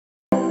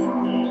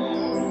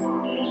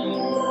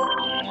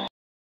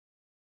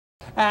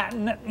At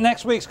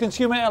next week's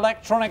Consumer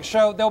Electronics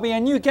Show, there'll be a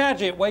new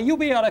gadget where you'll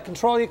be able to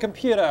control your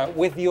computer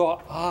with your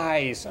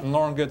eyes. And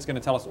Lauren Goode's going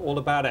to tell us all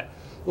about it.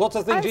 Lots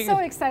of things. I'm so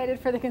excited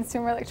for the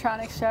Consumer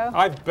Electronics Show.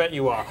 I bet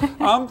you are.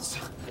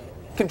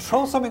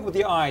 Control something with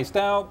your eyes.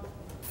 Now,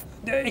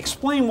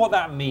 explain what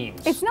that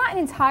means. It's not an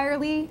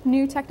entirely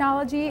new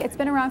technology. It's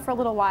been around for a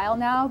little while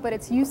now, but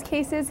its use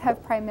cases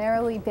have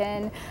primarily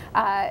been,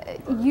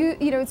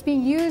 it's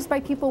being used by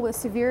people with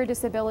severe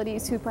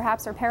disabilities who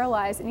perhaps are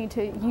paralyzed and need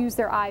to use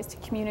their eyes to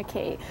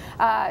communicate.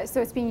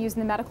 So it's being used in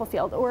the medical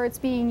field, or it's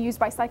being used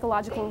by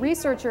psychological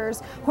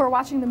researchers who are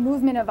watching the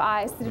movement of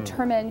eyes to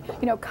determine,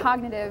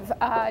 cognitive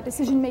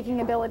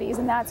decision-making abilities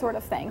and that sort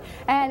of thing.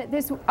 And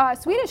this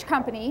Swedish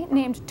company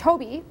named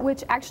Tobii,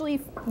 which actually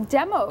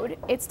demoed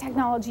its technology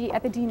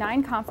at the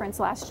D9 conference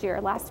last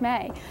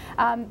May.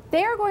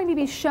 They are going to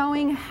be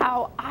showing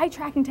how eye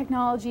tracking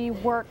technology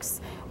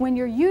works when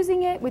you're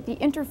using it with the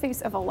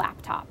interface of a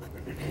laptop.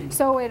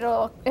 So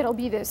it'll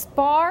be this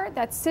bar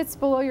that sits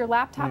below your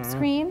laptop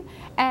screen,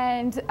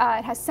 and it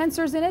has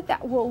sensors in it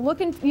that will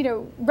look and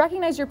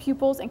recognize your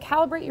pupils and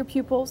calibrate your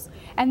pupils,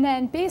 and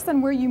then based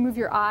on where you move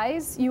your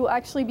eyes, you will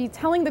actually be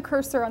telling the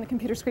cursor on the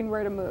computer screen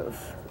where to move.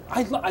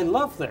 I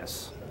love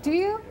this. Do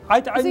you?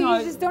 So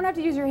you just don't have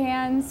to use your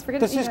hands.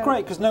 Forget this is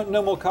great because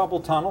no more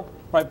carpal tunnel,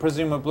 right?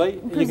 Presumably.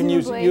 You can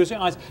use your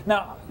eyes.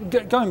 Now,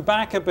 going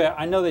back a bit,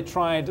 I know they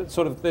tried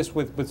sort of this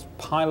with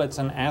pilots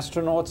and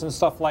astronauts and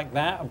stuff like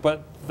that,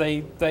 but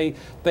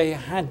they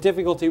had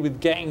difficulty with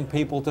getting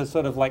people to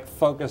sort of like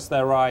focus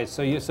their eyes.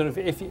 So you sort of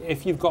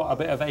if you've got a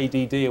bit of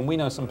ADD, and we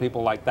know some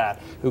people like that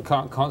who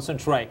can't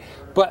concentrate,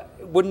 but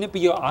wouldn't it be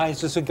your eyes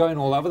just going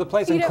all over the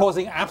place and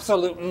causing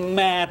absolute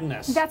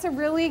madness? That's a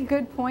really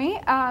good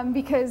point,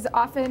 because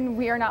often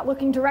we are not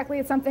looking directly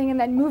at something and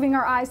then moving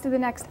our eyes to the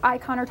next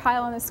icon or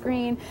tile on the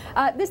screen.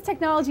 This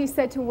technology is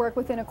said to work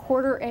within a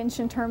quarter-inch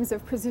in terms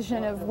of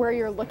precision of where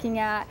you're looking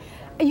at.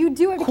 You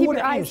do have to keep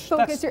your eyes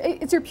focused.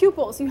 It's your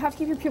pupils. You have to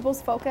keep your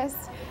pupils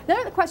focused. The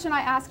other question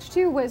I asked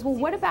too was, well,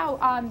 what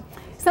about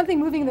something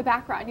moving in the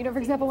background? For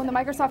example, when the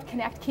Microsoft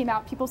Kinect came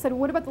out, people said,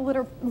 what about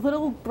the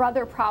little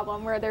brother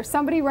problem where there's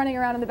somebody running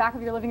around in the back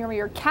of your living room or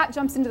your cat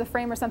jumps into the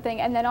frame or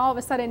something, and then all of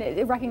a sudden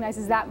it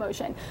recognizes that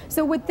motion.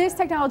 So what this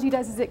technology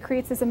does is it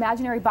creates this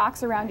imaginary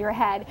box around your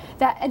head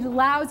that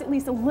allows at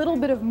least a little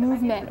bit of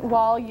movement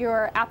while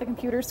you're at the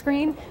computer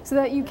screen so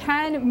that you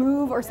can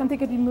move, or something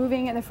could be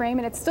moving in the frame,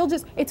 and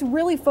it's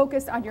really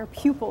focused on your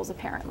pupils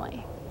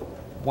apparently.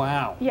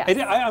 Wow. Yes.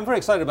 I'm very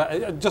excited about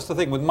it. Just the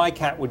thing with my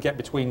cat would get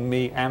between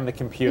me and the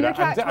computer. Your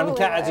cat and the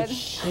cat has a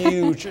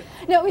huge.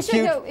 No, we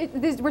should know.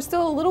 We're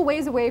still a little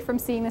ways away from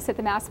seeing this hit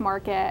the mass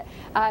market.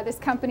 This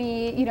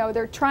company,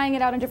 they're trying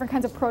it out on different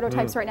kinds of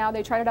prototypes right now.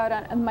 They tried it out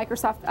on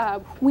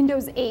Microsoft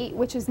Windows 8,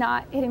 which is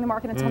not hitting the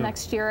market until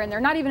next year, and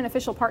they're not even an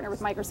official partner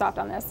with Microsoft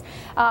on this.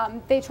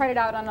 They tried it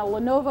out on a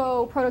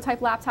Lenovo prototype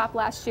laptop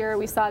last year.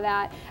 We saw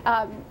that.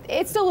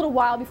 It's still a little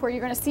while before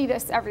you're going to see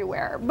this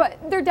everywhere, but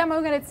they're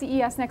demoing it at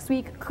CES next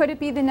week. Could it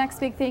be the next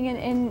big thing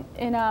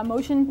in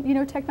motion,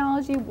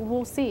 technology?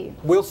 We'll see.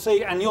 We'll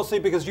see, and you'll see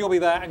because you'll be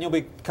there and you'll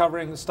be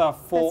covering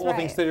stuff for All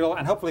Things Digital,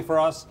 and hopefully for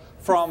us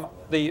from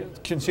the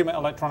Consumer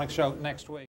Electronics Show next week.